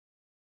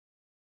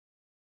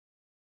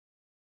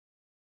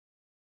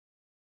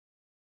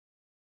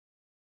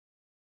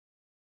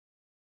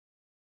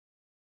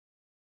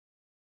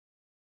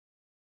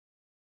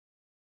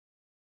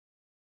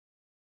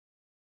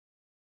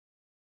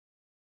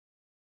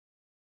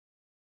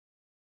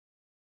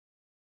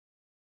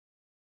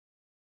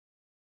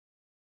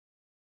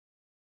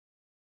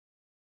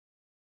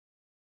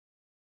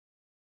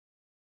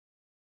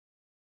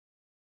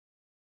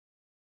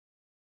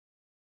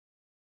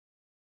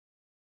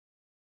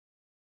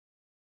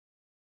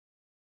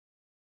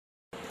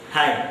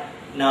Hi,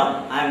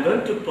 now I am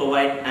going to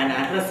provide an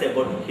address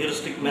about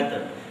heuristic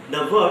method.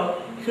 The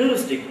word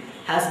heuristic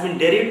has been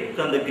derived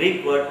from the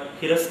Greek word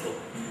heurisco,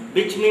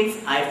 which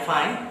means I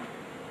find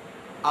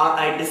or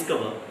I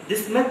discover.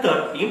 This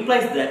method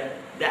implies that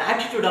the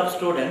attitude of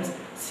students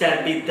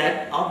shall be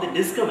that of the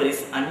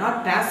discoveries and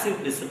not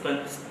passive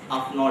disciplines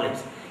of knowledge.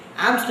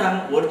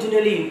 Armstrong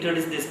originally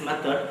introduced this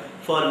method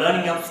for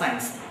learning of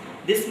science.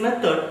 This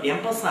method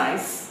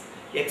emphasizes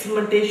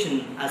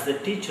experimentation as the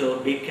teacher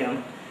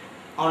became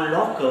on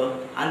locker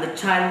and the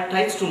child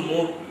tries to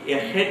move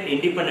ahead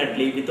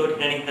independently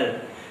without any help.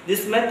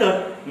 This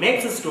method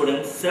makes the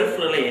student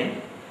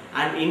self-reliant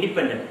and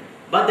independent,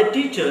 but the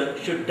teacher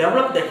should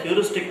develop the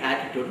heuristic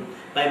attitude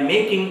by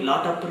making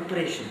lot of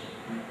preparation.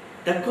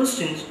 The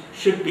questions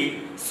should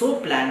be so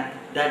planned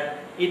that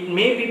it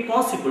may be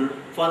possible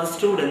for the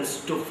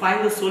students to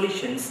find the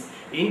solutions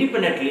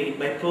independently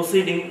by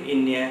proceeding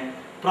in a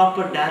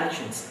proper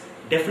directions.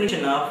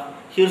 Definition of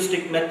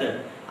heuristic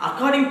method.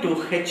 According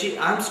to H.E.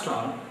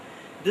 Armstrong,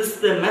 this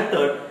is the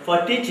method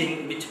for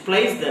teaching which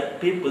places the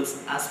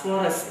pupils as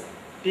far as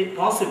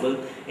possible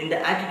in the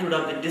attitude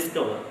of the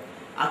discover.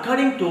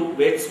 According to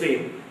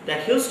Wade, the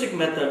heuristic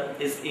method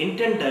is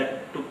intended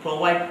to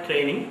provide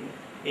training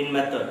in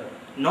method.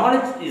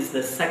 Knowledge is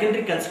the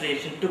secondary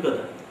consideration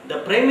together. The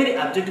primary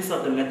objectives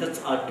of the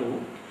methods are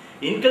to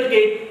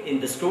inculcate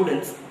in the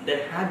students the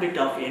habit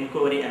of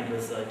inquiry and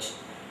research,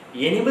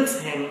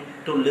 enables him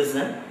to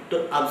listen,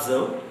 to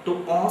observe,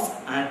 to ask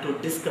and to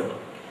discover,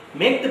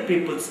 make the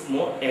pupils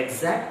more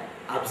exact,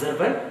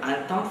 observant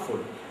and thoughtful,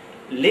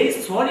 lay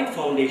solid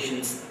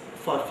foundations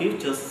for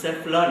future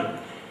self-learning,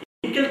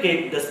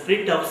 inculcate the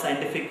spirit of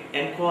scientific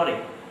inquiry.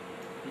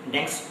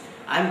 Next,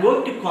 I am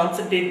going to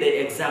concentrate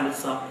the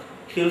examples of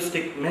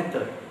heuristic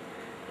method.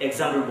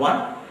 Example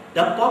 1.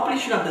 The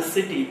population of the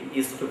city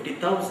is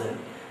 50,000.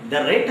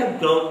 The rate of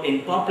growth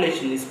in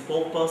population is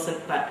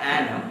 4% per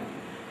annum.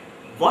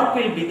 What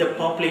will be the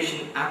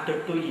population after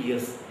 2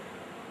 years?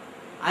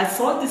 I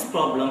solved this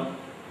problem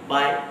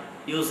by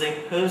using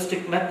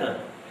heuristic method.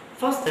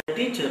 First, the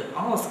teacher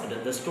asked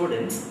the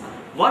students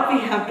what we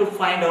have to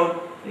find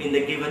out in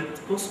the given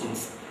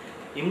questions.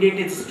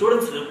 Immediately the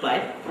students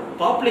replied,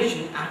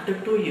 population after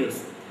 2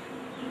 years.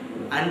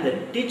 And the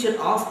teacher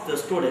asked the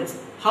students,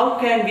 how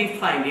can we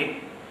find it?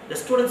 The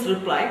students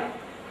replied,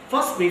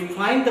 first we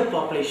find the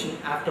population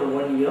after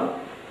 1 year.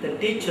 The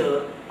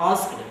teacher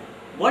asked,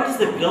 what is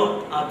the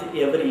growth of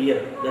every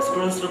year? The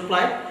students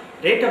replied,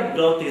 rate of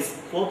growth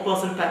is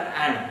 4% per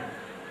annum.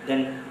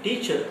 Then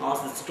teacher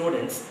asked the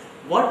students,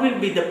 what will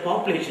be the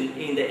population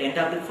in the end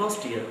of the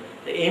first year?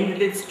 The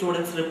immediate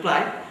students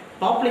replied,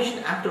 population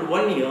after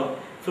 1 year,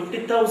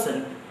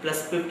 50,000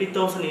 plus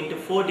 50,000 into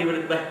 4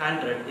 divided by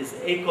 100 is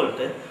equal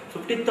to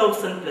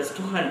 50,000 plus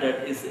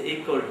 200 is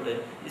equal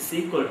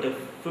to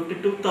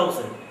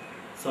 52,000.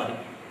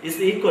 Is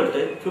equal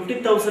to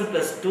 50,000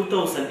 plus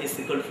 2,000 is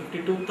equal to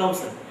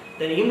 52,000.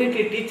 Then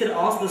immediately teacher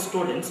asked the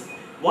students,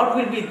 what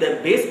will be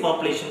the base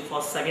population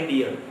for second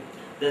year?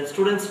 The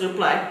students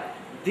replied,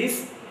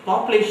 these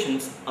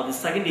populations of the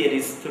second year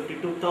is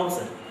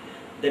 52,000.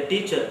 The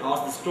teacher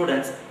asked the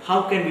students,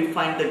 how can we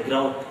find the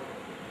growth?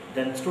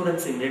 Then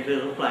students immediately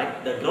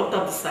replied, the growth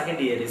of the second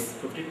year is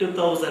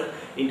 52,000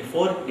 into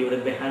 4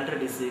 divided by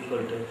 100 is equal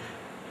to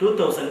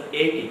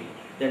 2080.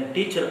 Then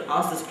teacher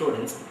asked the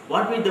students,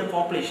 what will the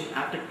population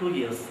after 2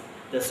 years?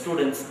 The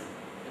students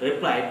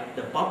replied,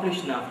 the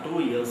population of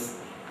 2 years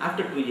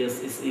after 2 years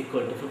is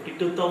equal to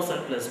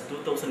 52,000 plus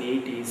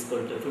 2080 is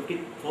equal to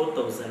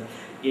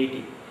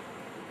 54,080.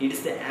 It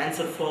is the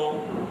answer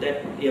for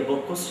that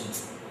above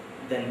questions.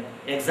 Then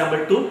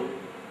example 2,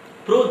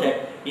 prove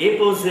that a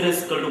power 0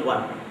 is equal to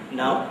 1.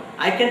 Now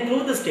I can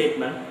prove the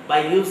statement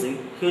by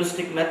using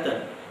heuristic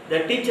method. The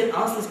teacher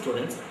asked the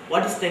students,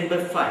 what is 10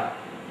 by 5?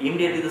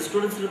 Immediately the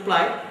students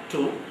replied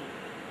 2.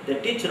 The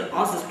teacher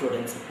asked the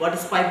students, what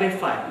is 5 by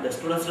 5? The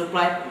students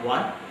replied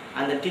 1.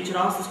 And the teacher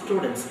asked the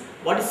students,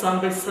 what is 7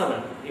 by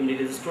 7?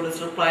 Immediately the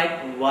students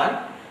replied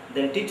 1.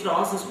 Then teacher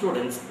asked the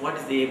students, what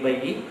is the a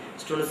by e?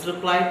 Students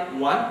replied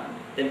 1.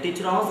 Then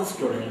teacher asked the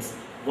students,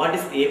 what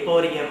is a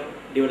power m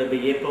divided by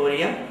a power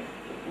m?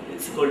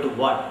 It's equal to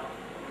what?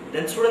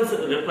 Then students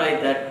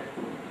replied that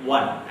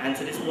 1.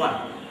 Answer is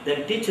 1.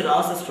 Then teacher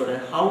asked the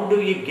student, how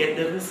do you get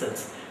the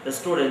results? The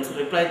students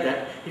replied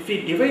that if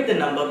we divide the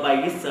number by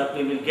itself,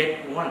 we will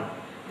get 1.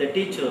 The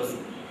teachers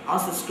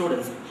asked the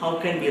students, how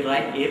can we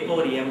write a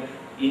power m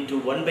into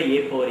 1 by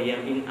a power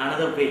m in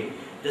another way?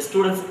 The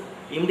students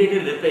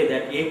immediately replied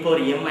that a power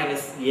m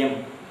minus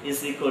m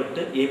is equal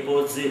to a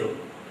power 0.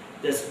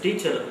 The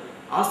teacher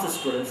asked the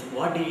students,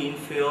 what do you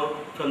infer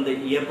from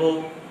the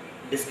above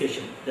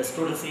discussion? The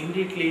students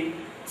immediately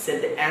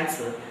said the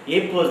answer,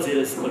 a power 0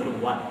 is equal to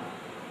 1.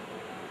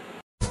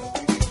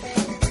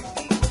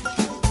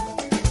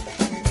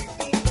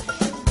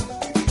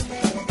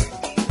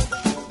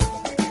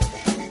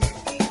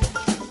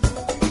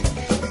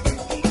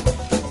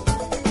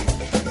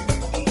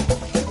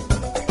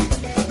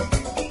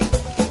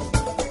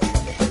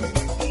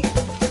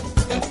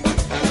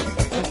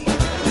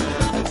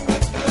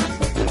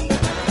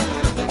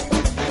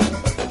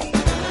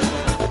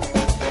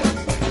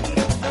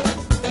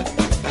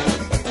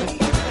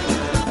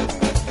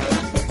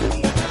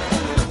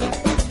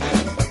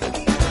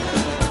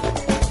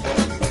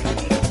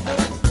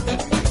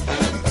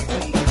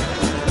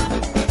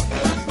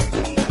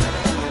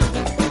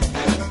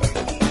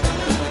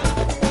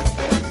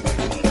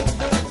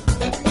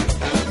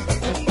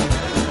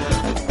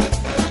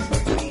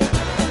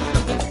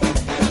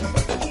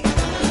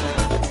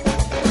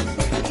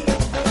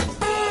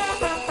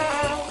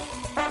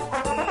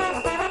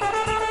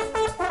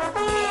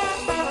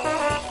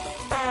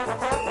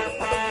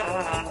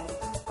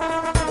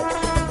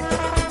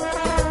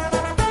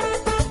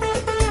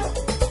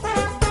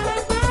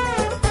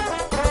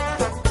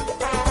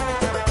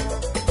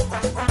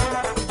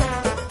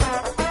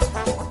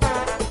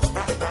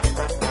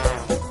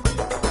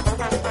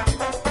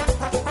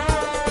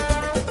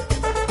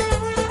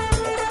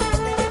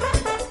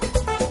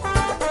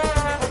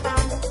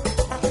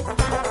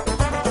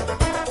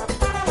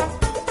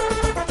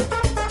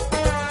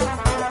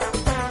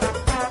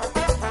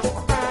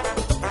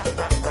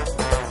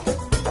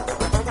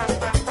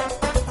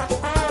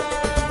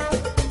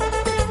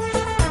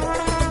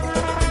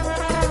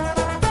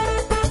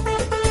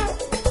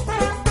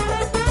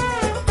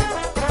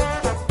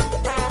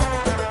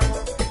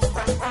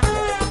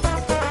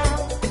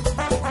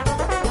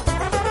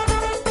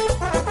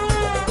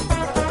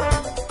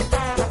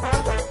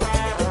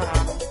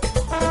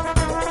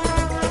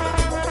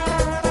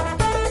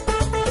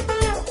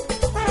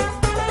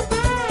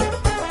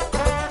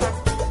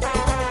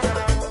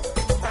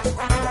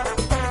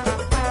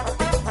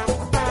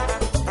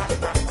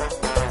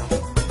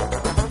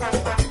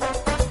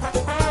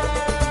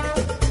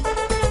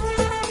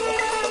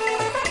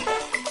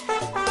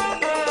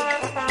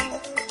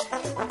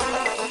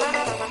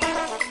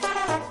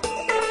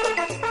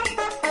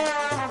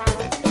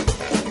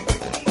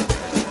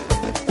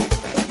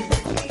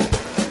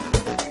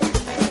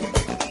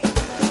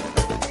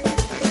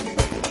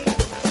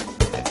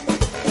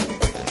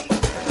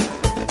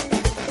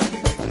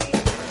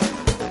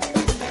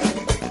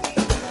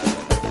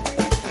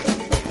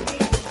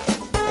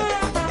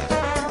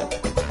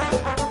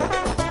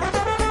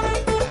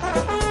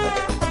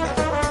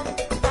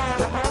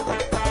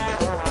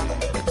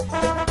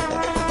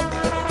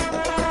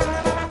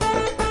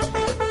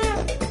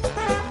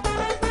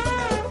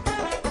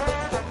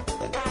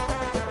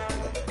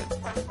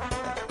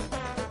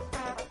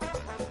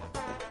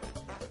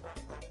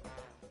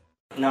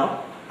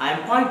 I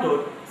am point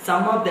out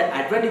some of the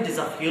advantages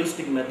of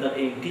heuristic method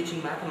in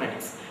teaching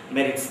mathematics.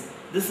 Merits.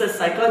 This is a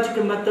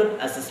psychological method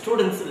as the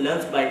students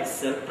learns by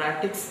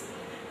self-practice.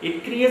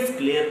 It creates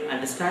clear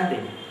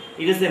understanding.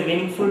 It is a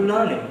meaningful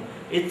learning.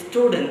 Its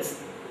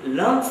students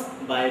learns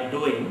by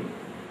doing,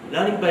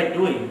 learning by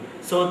doing,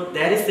 so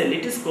there is a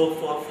little scope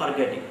for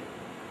forgetting.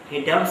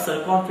 It develops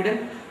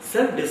self-confidence,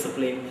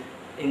 self-discipline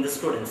in the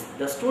students.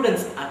 The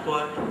students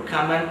acquire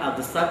command of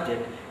the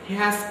subject. He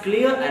has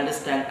clear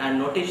understanding and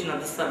notation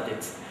of the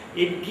subjects.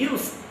 It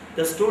gives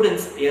the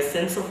students a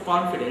sense of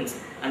confidence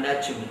and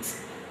achievements.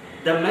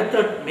 The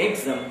method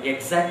makes them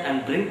exact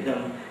and brings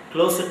them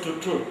closer to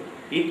truth.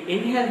 It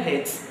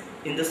inherits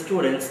in the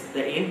students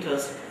the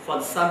interest for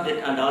the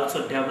subject and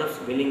also develops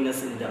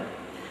willingness in them.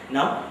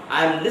 Now,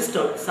 I am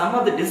listed some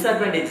of the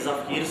disadvantages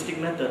of heuristic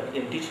method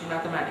in teaching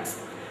mathematics.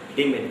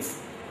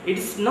 Demerits. It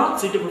is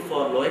not suitable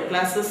for lower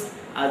classes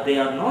as they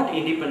are not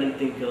independent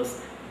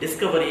thinkers.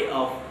 Discovery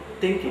of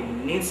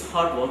thinking needs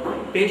hard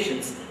work,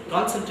 patience,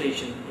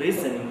 concentration,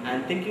 reasoning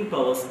and thinking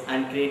powers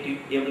and creative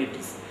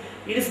abilities.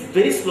 It is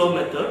very slow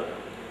method,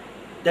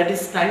 that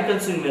is time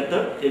consuming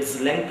method, it is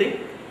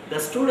lengthy. The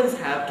students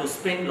have to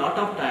spend lot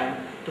of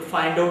time to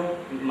find out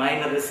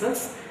minor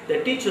results.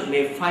 The teacher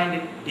may find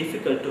it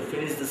difficult to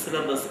finish the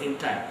syllabus in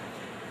time.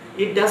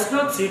 It does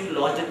not suit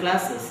larger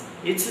classes.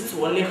 It suits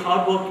only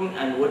hardworking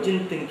and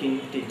original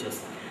thinking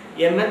teachers.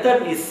 A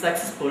method is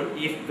successful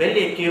if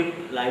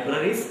well-equipped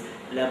libraries,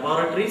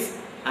 laboratories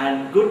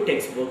and good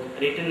textbook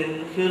written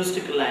in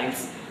heuristic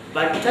lines,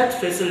 but such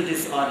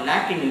facilities are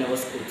lacking in our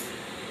schools.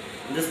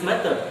 This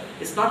method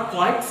is not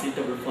quite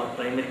suitable for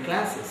primary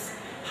classes.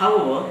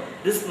 However,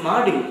 this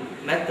module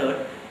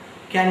method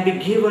can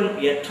be given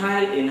a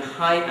trial in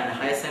high and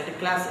higher scientific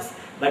classes.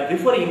 But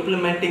before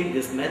implementing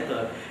this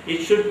method, it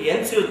should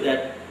ensure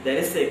that there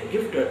is a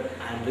gifted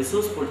and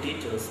resourceful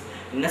teachers,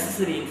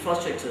 necessary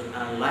infrastructure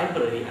and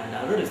library and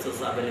other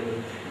resources available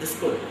in the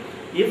school.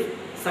 If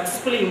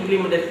successfully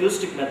implemented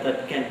heuristic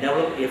method can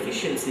develop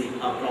efficiency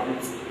of problem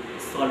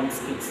solving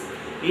skills,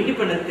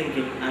 independent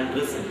thinking and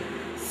reasoning,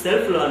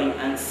 self-learning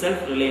and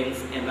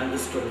self-reliance among the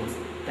students.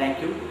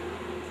 Thank you.